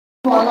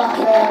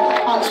Folake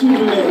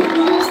Achudume.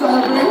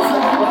 Celebrate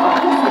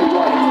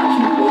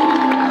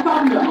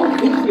founder of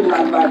Victory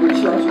Land Bible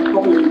Church,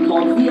 popularly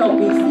called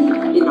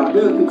VLBC in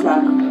Abeokuta,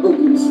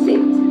 Ogun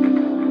State.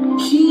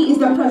 She is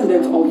the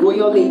president of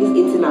Royal Ladies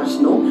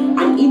International,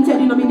 an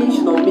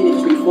interdenominational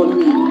ministry for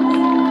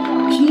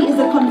ladies. She is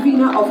the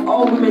convener of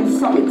All Women's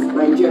Summit,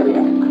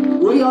 Nigeria,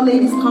 Royal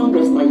Ladies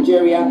Congress,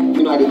 Nigeria,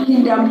 United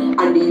Kingdom,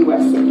 and the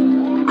USA,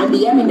 and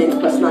the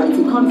Eminent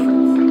Personality Conference.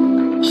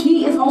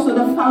 She is also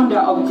the founder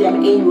of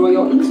Gem Aim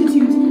Royal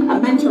Institute, a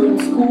mentoring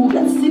school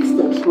that seeks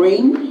to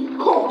train,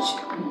 coach,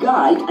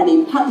 guide, and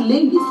impact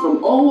ladies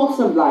from all walks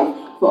of life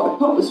for a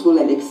purposeful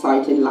and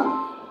exciting life.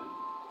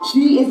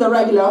 She is the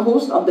regular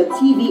host of the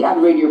TV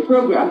and radio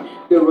program,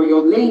 The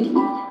Royal Lady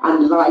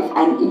and Life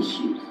and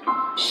Issues.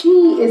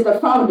 She is the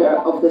founder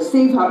of the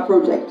Save Her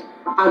Project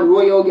and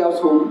Royal Girls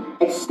Home,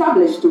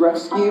 established to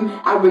rescue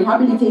and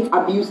rehabilitate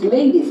abused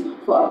ladies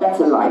for a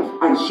better life.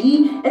 And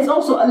she is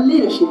also a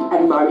leadership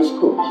and marriage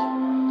coach.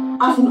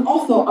 As an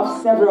author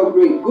of several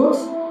great books,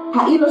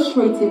 her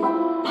illustrative,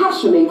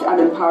 passionate, and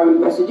empowering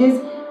messages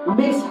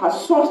makes her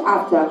sought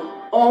after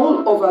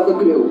all over the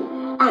globe.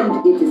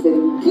 And it is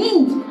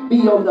indeed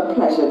beyond the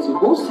pleasure to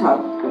host her.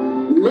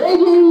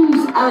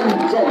 Ladies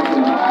and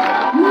gentlemen,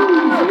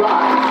 please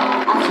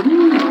rise as we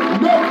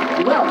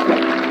make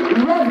welcome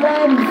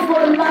Reverend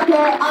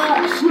Folake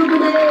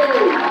Achudume.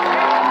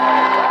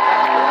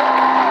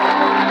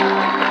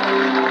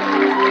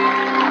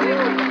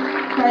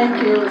 Thank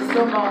you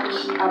so much.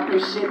 I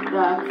appreciate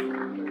that.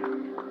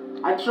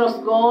 I trust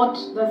God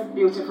this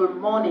beautiful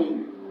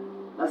morning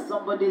that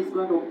somebody is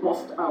going to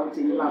burst out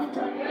in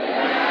laughter.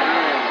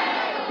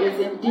 It's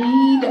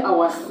indeed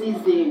our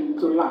season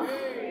to laugh,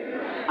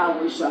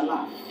 and we shall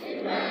laugh,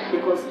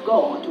 because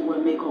God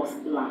will make us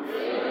laugh.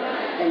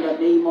 In the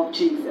name of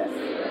Jesus.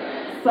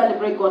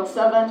 Celebrate God's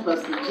servant,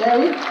 Pastor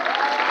Jerry,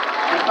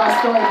 and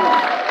Pastor Evan,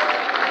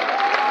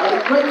 for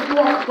the great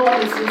work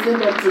God is using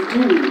them to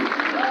do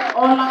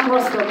all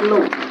across the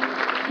globe.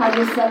 Can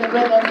you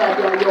celebrate them that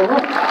they are your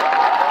own?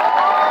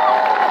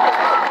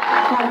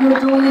 Can you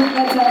do it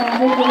better than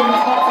they do it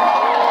better?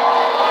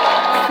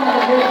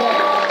 Celebrate them.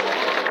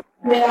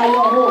 They are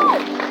your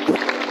home.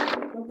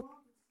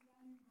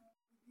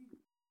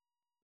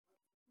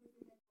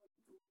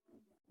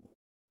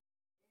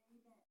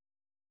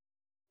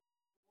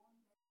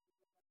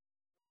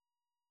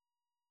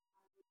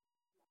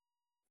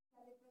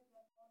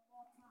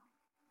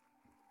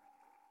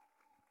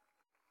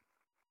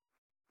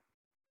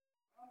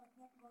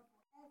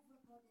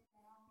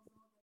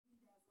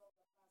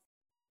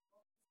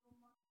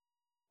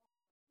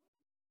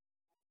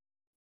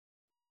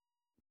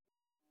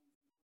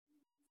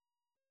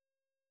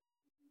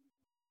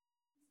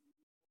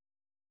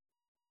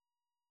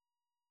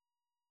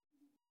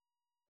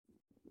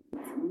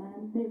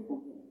 Man, they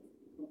forget.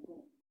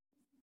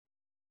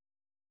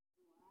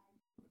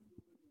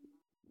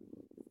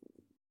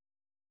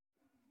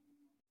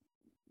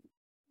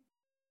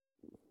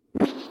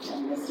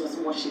 Let's just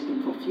worship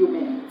Him for a few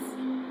minutes.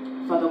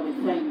 Father, we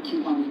thank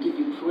you and we give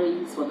you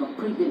praise for the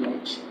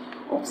privilege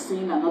of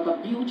seeing another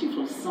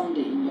beautiful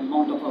Sunday in the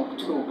month of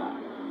October.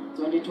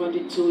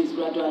 2022 is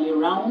gradually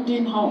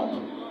rounding up.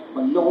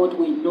 But Lord,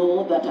 we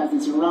know that as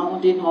it's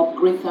rounding up,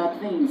 greater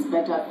things,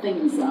 better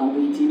things are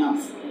awaiting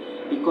us.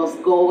 Because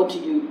God,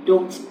 you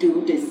don't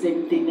do the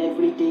same thing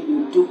every day.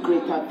 You do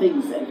greater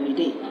things every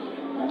day.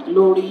 The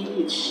glory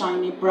is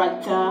shining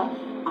brighter,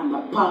 and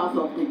the path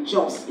of the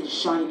just is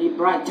shining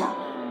brighter.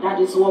 That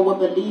is what we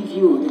believe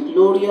you. The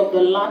glory of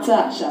the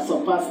latter shall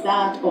surpass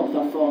that of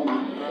the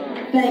former.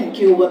 Thank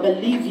you. We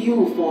believe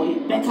you for a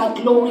better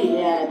glory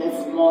here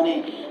this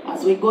morning.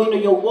 As we go into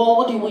your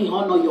word, you will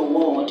honor your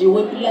word. You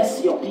will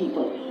bless your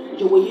people.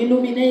 You will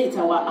illuminate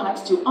our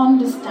hearts to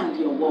understand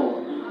your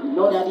word.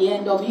 Lord, at the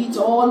end of it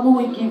all, we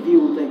will give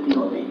you the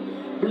glory.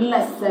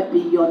 Blessed be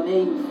your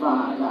name,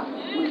 Father.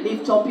 We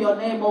lift up your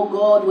name, O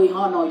God. We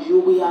honor you.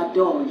 We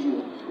adore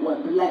you. We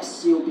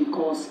bless you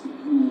because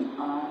you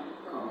are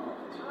God.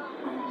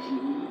 And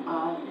you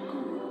are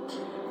good.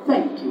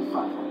 Thank you,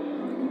 Father.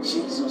 In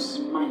Jesus'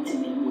 mighty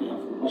name we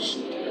have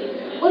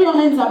worshipped. Put your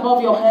hands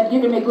above your head.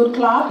 Give him a good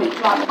clap. A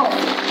clap off.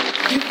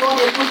 Give God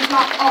a good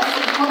clap off.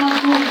 Come on,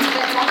 do it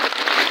better.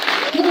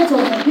 Give it to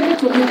him. Give it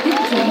to him. Give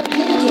it to him.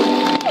 Give it to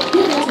him.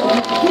 Give it to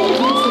him. Give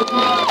it to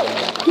him.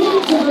 Give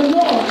it to the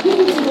Lord. Give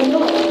it to the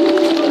Lord. Give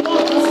it to the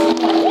Lord this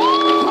morning.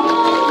 Come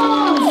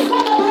on,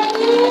 celebrate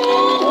it.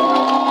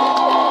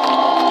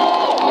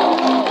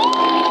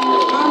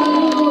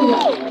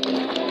 Hallelujah.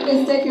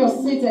 Please take your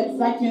seat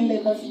exactly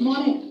this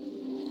morning.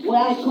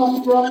 Where I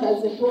come from,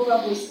 as the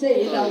proverb will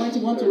say, that when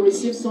you want to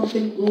receive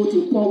something good,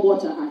 you pour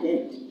water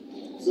ahead.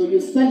 So you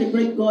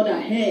celebrate God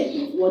ahead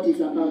of what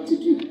He's about to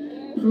do.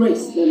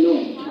 Praise the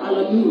Lord.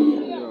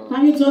 Hallelujah.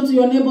 Can you turn to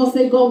your neighbor and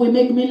say, God will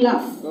make me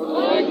laugh?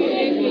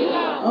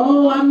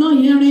 Oh, I'm not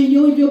hearing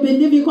you. If you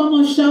believe it, come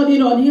on, shout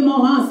it on him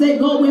or her. Say,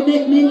 God will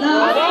make me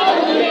laugh.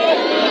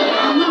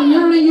 I'm not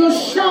hearing you.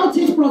 Shout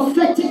it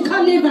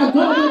prophetically that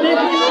God will make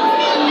me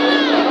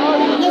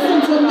laugh.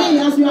 Listen to me.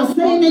 As you are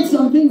saying it,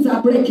 some things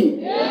are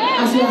breaking.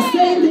 As you are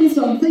saying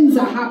things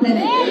are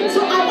happening.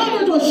 So I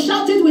want you to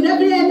shout it with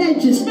every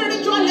energy,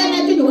 spiritual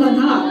energy you can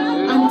have,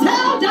 and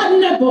tell that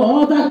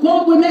neighbor that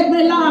God will make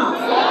me laugh.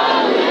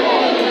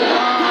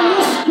 Can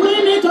you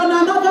scream it on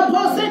another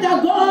person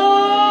that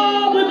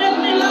God will make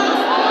me laugh?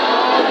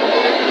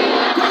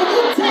 Can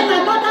you tell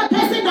another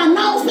person,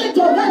 announce it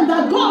to them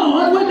that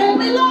God will make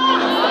me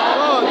laugh?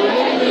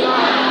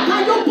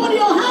 Can you put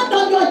your hand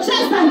on your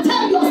chest and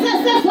tell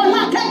yourself, say,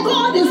 Folake,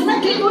 God is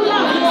making you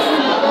laugh?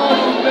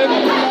 Can you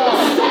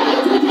say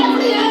it with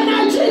every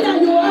energy that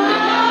you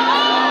have?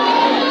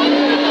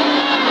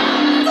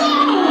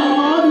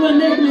 God will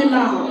make me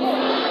laugh.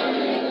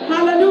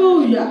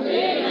 Hallelujah.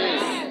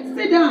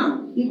 Sit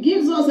down. He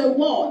gives us a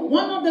word.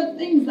 One of the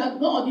things that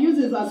God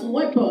uses as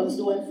weapons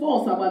to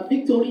enforce our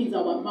victory is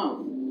our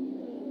mouth.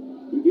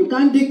 If you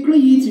can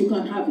decree it, you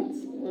can have it.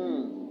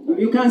 If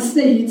you can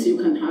say it, you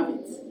can have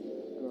it.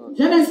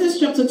 Genesis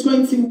chapter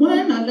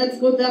 21, and let's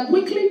go there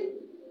quickly.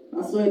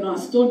 Pastor Eno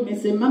has told me,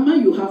 say, Mama,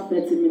 you have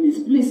 30 minutes.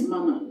 Please,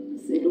 Mama. I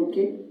said,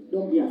 okay,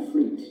 don't be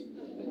afraid.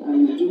 I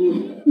will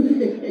do.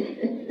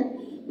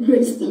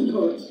 Praise the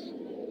Lord.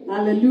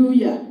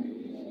 Hallelujah.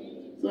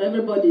 So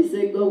everybody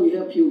say, God will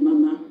help you,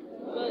 Mama.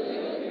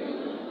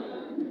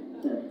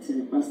 That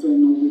Pastor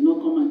Eno will not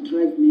come and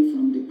drive me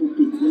from the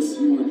pulpit this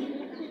morning.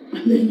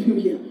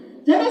 Hallelujah.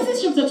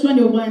 Genesis chapter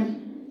 21.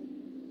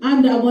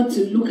 And I want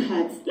to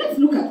let's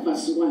look at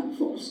verse 1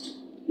 first.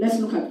 Let's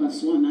look at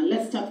verse 1 and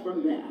let's start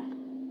from there.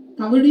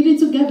 Can we read it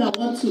together? I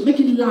want to make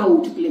it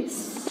loud,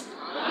 please.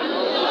 And the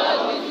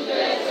Lord did to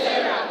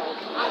Sarah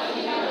as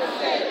he had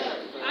said,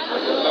 and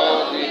the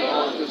Lord did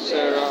unto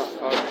Sarah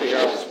as he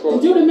had spoken.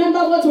 Did you remember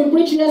what we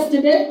preached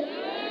yesterday?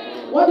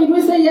 What did we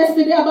say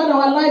yesterday about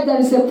our life? There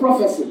is a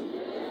prophecy.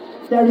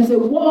 There is a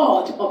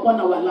word upon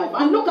our life.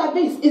 And look at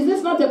this. Is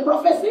this not a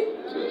prophecy?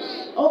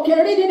 Okay,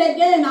 read it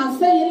again and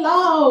say it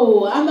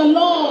loud. And the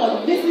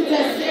Lord visited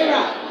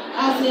Sarah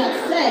as he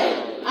had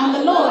said, and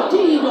the Lord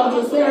did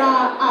unto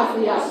Sarah as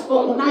he had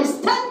spoken. I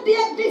stand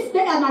there this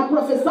day and I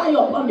prophesy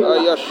upon your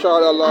life.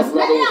 As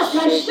many as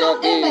can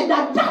shout amen,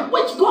 that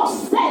which God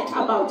said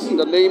about you, In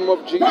the name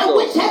of Jesus. that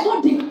which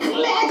heaven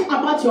declared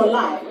about your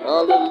life,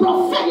 the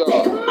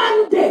prophetic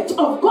mandate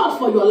of God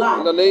for your life,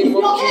 In the name if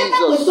of your amen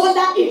will Jesus.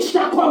 thunder, it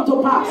shall come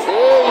to pass.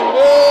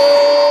 Amen.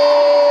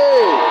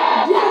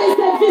 There is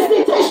a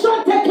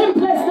visitation taking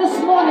place this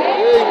morning.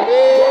 Amen.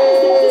 There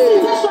is a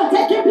visitation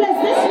taking place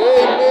this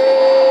morning.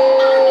 Amen.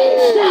 And it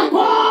shall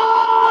come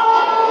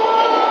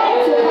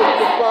to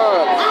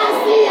pass. As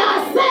he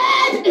has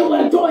said, he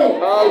will do it.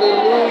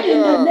 Hallelujah. In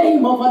the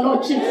name of our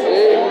Lord Jesus.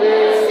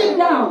 Amen. Sit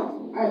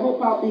down. I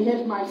hope I'll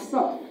behave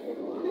myself.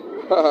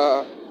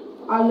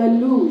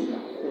 Hallelujah.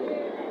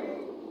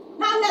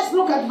 Now let's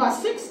look at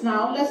verse 6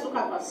 now. Let's look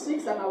at verse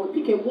 6 and I will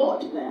pick a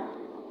word there.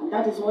 And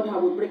that is what I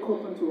will break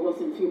open to us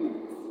in a few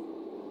minutes.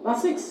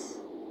 Verse 6.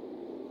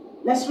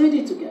 Let's read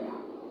it together.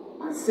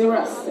 And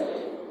Sarah said,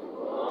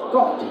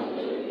 God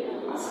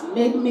has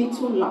made me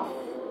to laugh.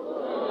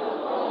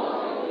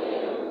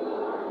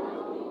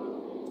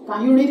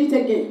 Can you read it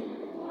again?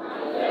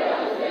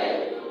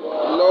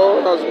 The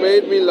Lord has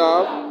made me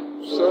laugh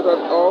so that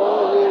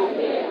all will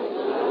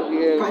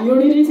hear. Can you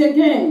read it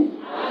again?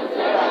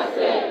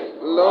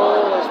 The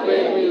Lord has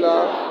made me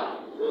laugh.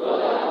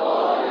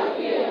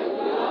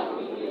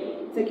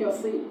 Take your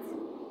seat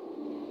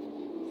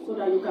so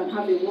that you can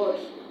have a word.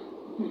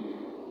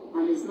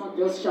 And it's not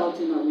just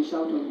shouting and we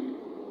shout on you.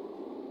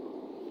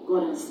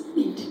 God has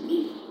made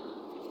me.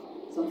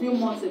 Some few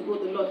months ago,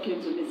 the Lord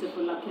came to me and said,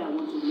 Folake, I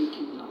want to make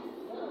you laugh.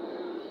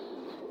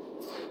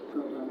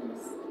 God have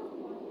mercy.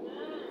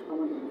 I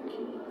want to make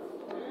you laugh.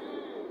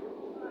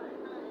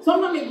 Some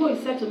time ago, he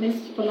said to me,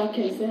 Folake,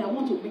 he said, I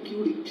want to make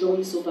you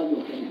rejoice over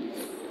your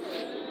enemies.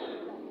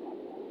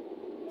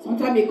 Some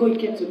time ago, he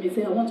came to me and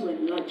said, I want to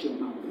enlarge your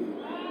mouth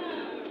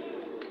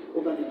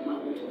over the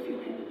mouth of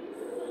your enemies.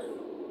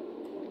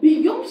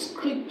 Beyond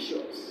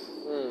scriptures,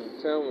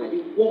 Tell and me.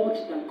 the word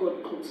that God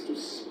comes to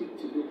speak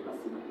to you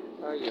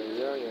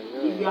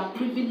personally. If you are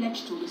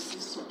privileged to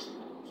receive such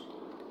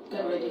word,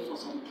 get ready for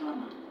some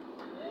drama.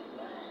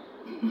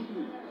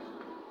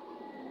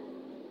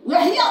 We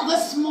are here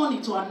this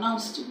morning to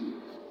announce to you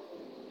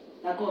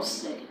that God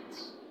said,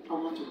 I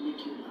want to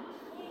make you laugh.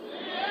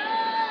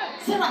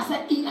 Sarah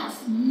said, He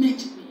has made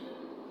me.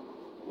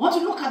 I want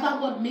to look at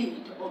that word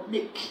made or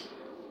make.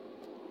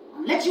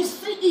 And let you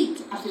see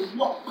it as a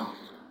work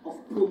of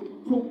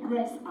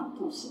progress and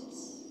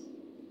process.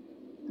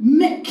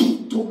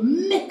 Making, to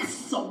make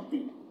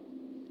something.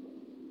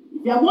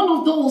 If you are one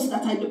of those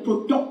that are in the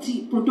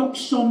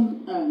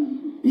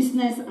production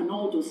business and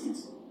all those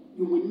things,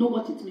 you will know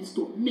what it means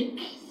to make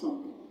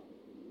something.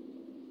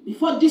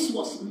 Before this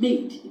was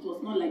made, it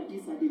was not like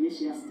this at the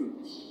initial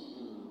stage.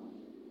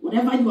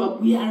 Whatever you are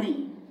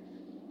wearing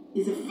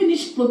is a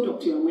finished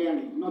product you are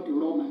wearing, not the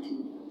raw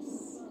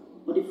materials.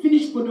 But the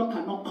finished product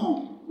cannot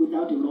come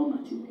without the raw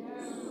materials.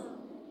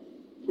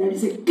 There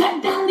is a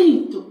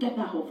gathering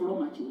together of raw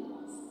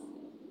materials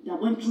that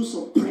went through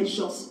some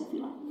pressures of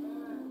life.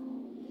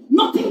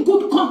 Nothing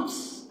good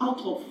comes out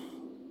of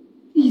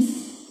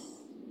ease.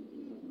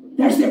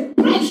 There's a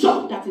pressure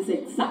that is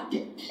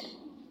exacted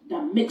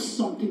that makes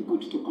something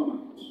good to come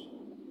out.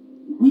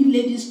 We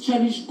ladies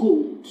cherish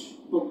gold,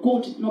 but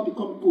gold did not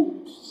become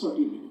gold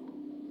suddenly.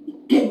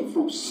 It came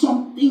from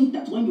something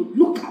that when you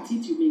look at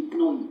it, you may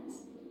ignore it.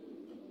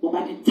 But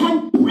by the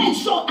time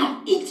pressure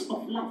and heat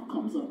of life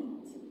comes on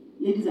it,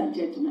 ladies and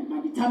gentlemen,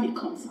 by the time it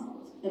comes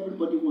out,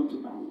 everybody wants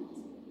to buy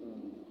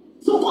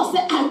it. So God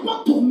said, I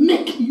want to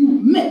make you,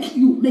 make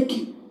you, make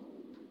you.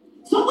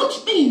 So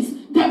which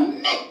means the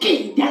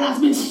making, there has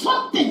been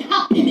something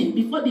happening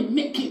before the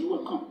making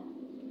will come.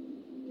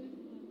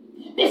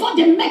 Before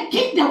the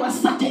making, there were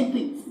certain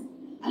things.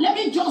 And let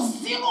me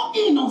just zero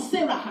in on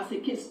Sarah as a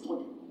case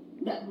study.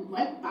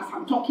 As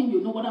I'm talking,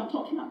 you know what I'm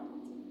talking about.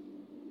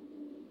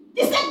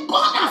 He said,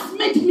 God has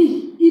made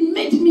me. He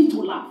made me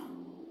to laugh.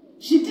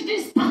 She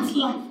didn't start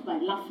life by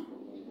laughing.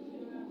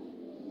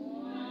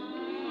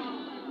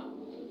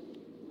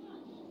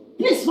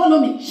 Please follow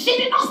me. She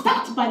did not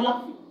start by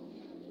laughing.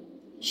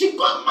 She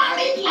got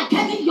married like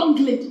any young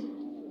lady.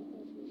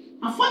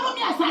 And follow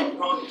me as I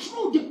run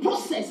through the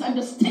process and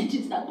the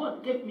stages that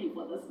God gave me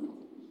for this meeting.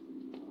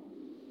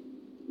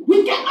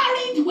 We get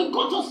married, we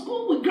go to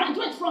school, we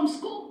graduate from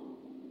school.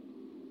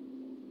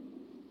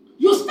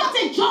 You start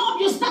a job,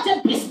 you start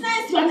a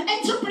business, you're an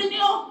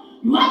entrepreneur,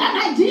 you had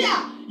an idea,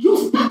 you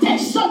started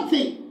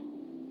something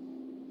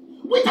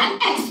with an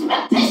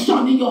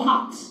expectation in your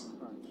heart.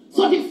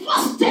 So the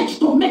first stage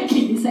to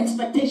making is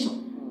expectation.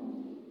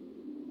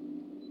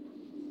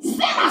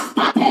 Sarah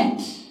started,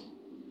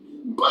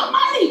 got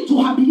married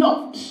to her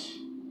beloved.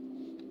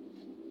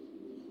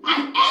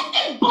 And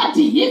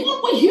anybody, even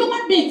with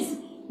human beings,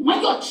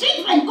 when your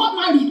children got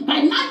married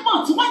by 9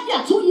 months, 1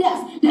 year, 2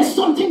 years, there's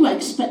something you're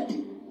expecting.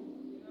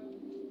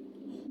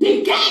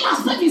 The girl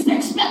herself is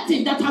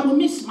expecting that I will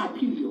miss my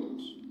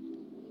period.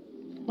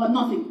 But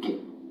nothing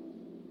came.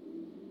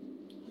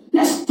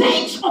 The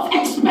stage of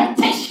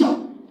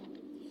expectation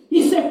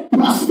is a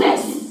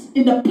process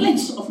in the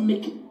place of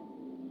making.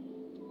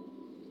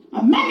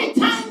 And many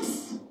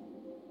times,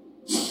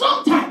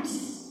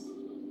 sometimes,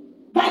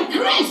 by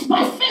grace,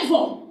 by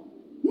favor,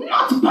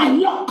 not by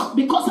luck,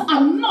 because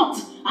I'm not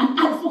an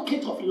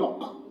advocate of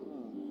luck.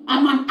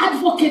 I'm an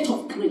advocate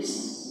of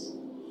grace.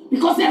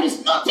 Because there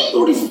is nothing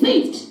you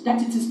received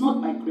that it is not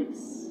by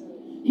grace.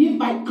 If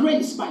by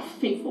grace, by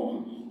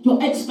favor,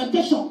 your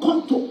expectation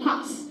come to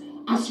pass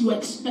as you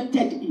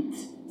expected it,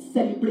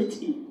 celebrate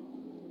it.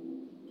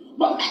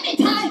 But many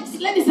times,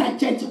 ladies and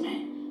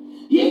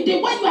gentlemen, if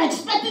the way you are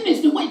expecting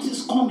is the way it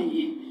is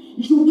coming,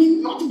 you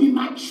will not be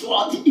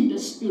matured in the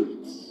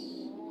spirit.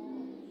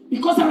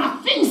 Because there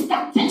are things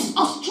that takes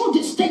us through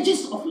the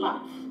stages of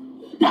life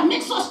that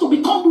makes us to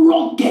become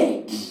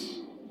rugged.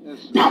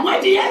 That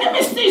when the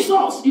enemy sees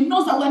us, he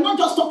knows that we're not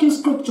just talking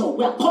scripture,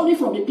 we are coming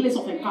from a place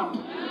of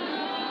encounter.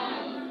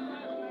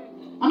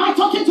 Am I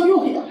talking to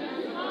you here?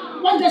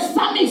 When the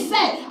psalmist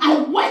said,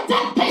 I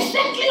waited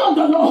patiently on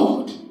the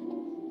Lord,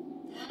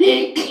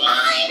 he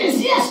inclined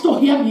his ears to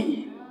hear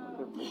me.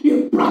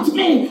 He brought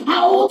me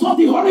out of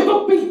the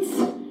horrible pits.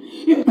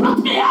 He brought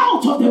me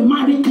out of the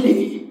miry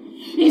clay.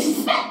 He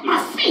set my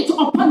feet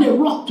upon a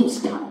rock to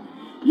stand.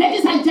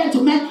 Ladies and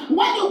gentlemen,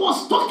 when he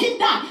was talking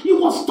that, he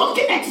was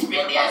talking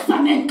experience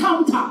and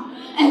encounter.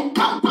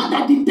 Encounter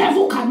that the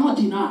devil cannot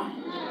deny.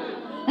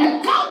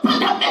 Encounter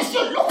that makes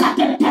you look at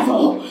the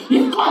devil.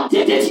 If God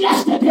did it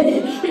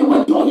yesterday, he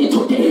will do it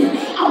today.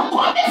 I'm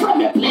coming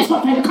from a place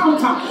of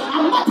encounter.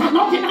 I'm not an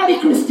ordinary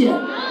Christian.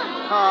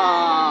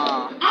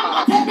 I'm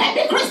not a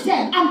baby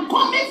Christian. I'm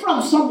coming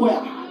from somewhere.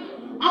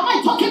 Am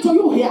I talking to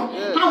you here?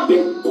 I've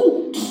been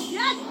cooked.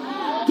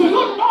 Do you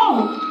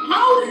know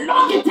how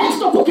long it takes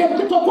to cook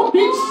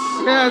beans?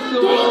 Yes, Do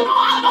you know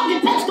how long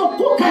it takes to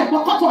cook a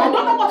potato? I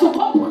don't know what to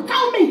call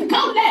cow meat,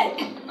 cow leg.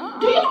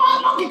 Do you know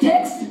how long it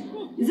takes?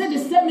 Is it the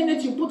same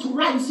minute you put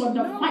rice on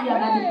the fire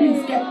that the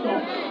beans get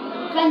done?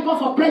 Thank God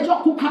for pressure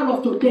cooker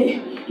of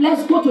today.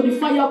 Let's go to the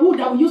firewood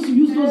that we used to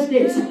use those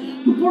days.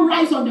 You put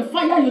rice on the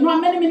fire, you know how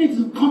many minutes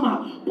it will come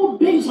out. Put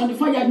beans on the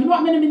fire, you know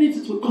how many minutes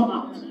it will come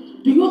out.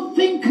 Do you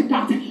think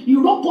that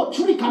Iroko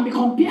tree can be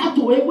compared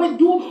to a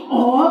wedu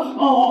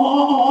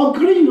or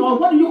green, or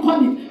what do you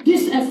call it?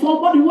 This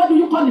what do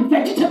you call it?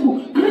 Vegetable,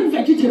 green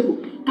vegetable.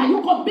 Can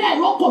you compare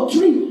Iroko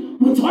tree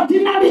with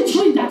ordinary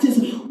tree that is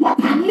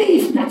water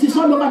leaf that is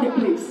all over the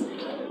place?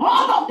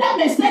 All of them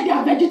may say they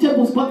are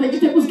vegetables, but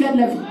vegetables get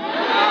level. Am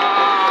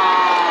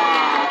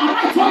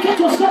I talking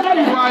to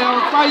somebody?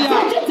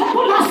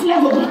 Vegetable last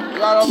level,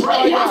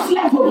 tree last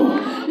level.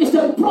 It's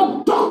a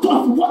product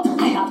of what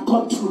I have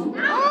gone through.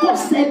 God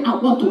said, I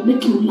want to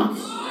make you laugh.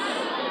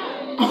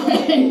 Am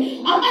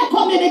I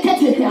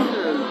communicating here?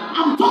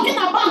 I'm talking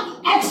about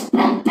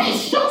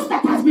expectations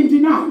that has been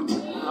denied.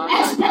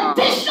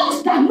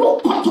 Expectations that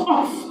look cut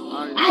off.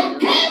 I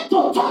came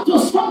to talk to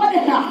somebody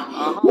here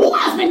who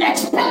has been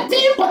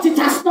expecting, but it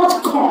has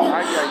not come.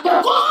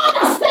 But God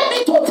has sent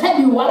me to tell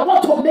you, I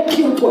want to make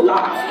you to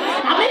laugh.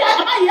 Am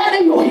I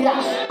hearing you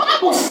here?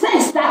 Bible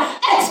says that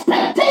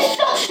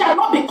expectations shall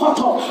not be cut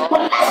off.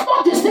 But let's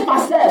not deceive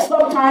ourselves.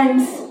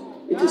 Sometimes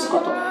it is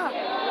cut off.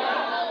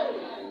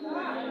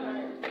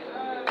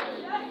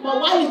 But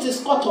while it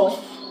is cut off,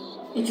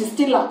 it is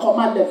still a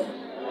comma level.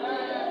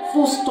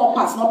 Full stop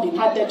has not been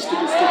added to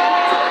the statement.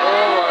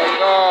 Oh my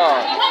God.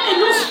 When it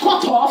looks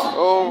cut off,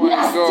 we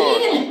are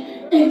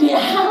still in the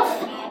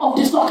half of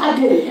the soccer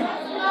game.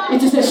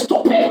 It is a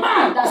stupid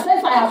man that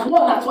says I have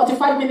won at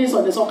 45 minutes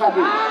of the soccer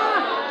game.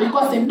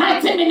 Because the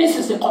 90 minutes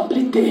is a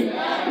complete game.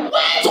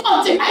 Wait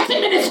until 90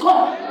 minutes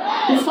come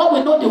before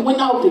we know the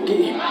winner of the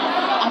game.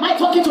 Am I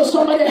talking to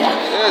somebody here?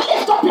 Yes.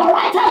 Lift up your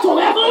right hand to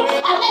heaven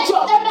and let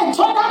your amen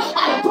turn up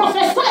and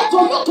prophesy to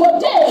you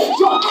today.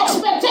 Your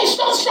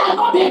expectations shall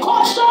not be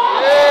cut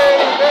short.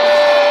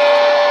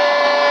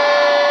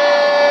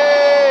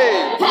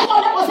 Tell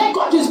God that was saying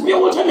God is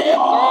building me up.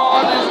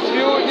 God is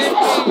building me.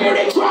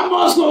 Spiritual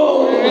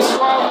muscle.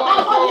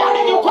 I'm not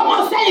hearing you. Come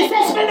on, say it's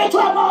a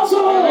spiritual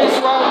muscle.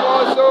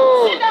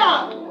 Sit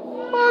down.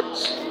 What?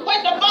 When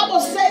the Bible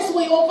says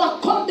we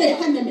overcome the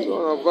enemy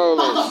by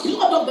the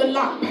blood of the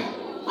Lamb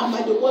and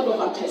by the word of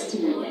our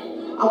testimony.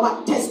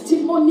 Our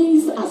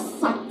testimonies are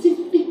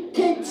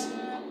certificates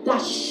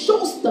that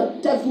shows the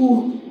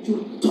devil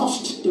you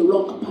touched the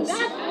wrong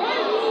person.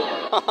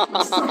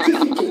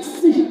 Certificates.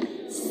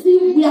 See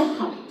where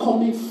I'm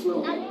coming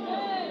from.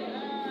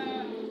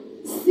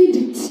 See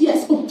the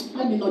tears. Oh,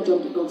 I may not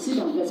jump the gun. Sit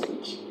down, let's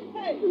preach.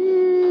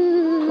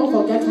 Don't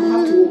forget I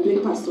have to obey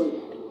Pastor.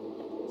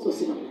 So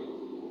sit down.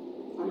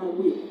 And I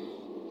will.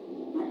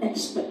 My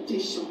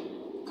expectation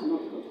cannot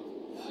go.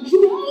 You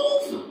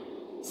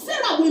move.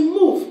 Sarah will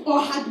move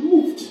or had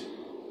moved.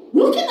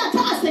 Looking at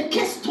her as a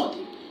case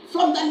study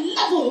from the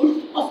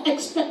level of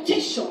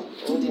expectation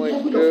to the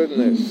level of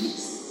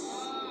news.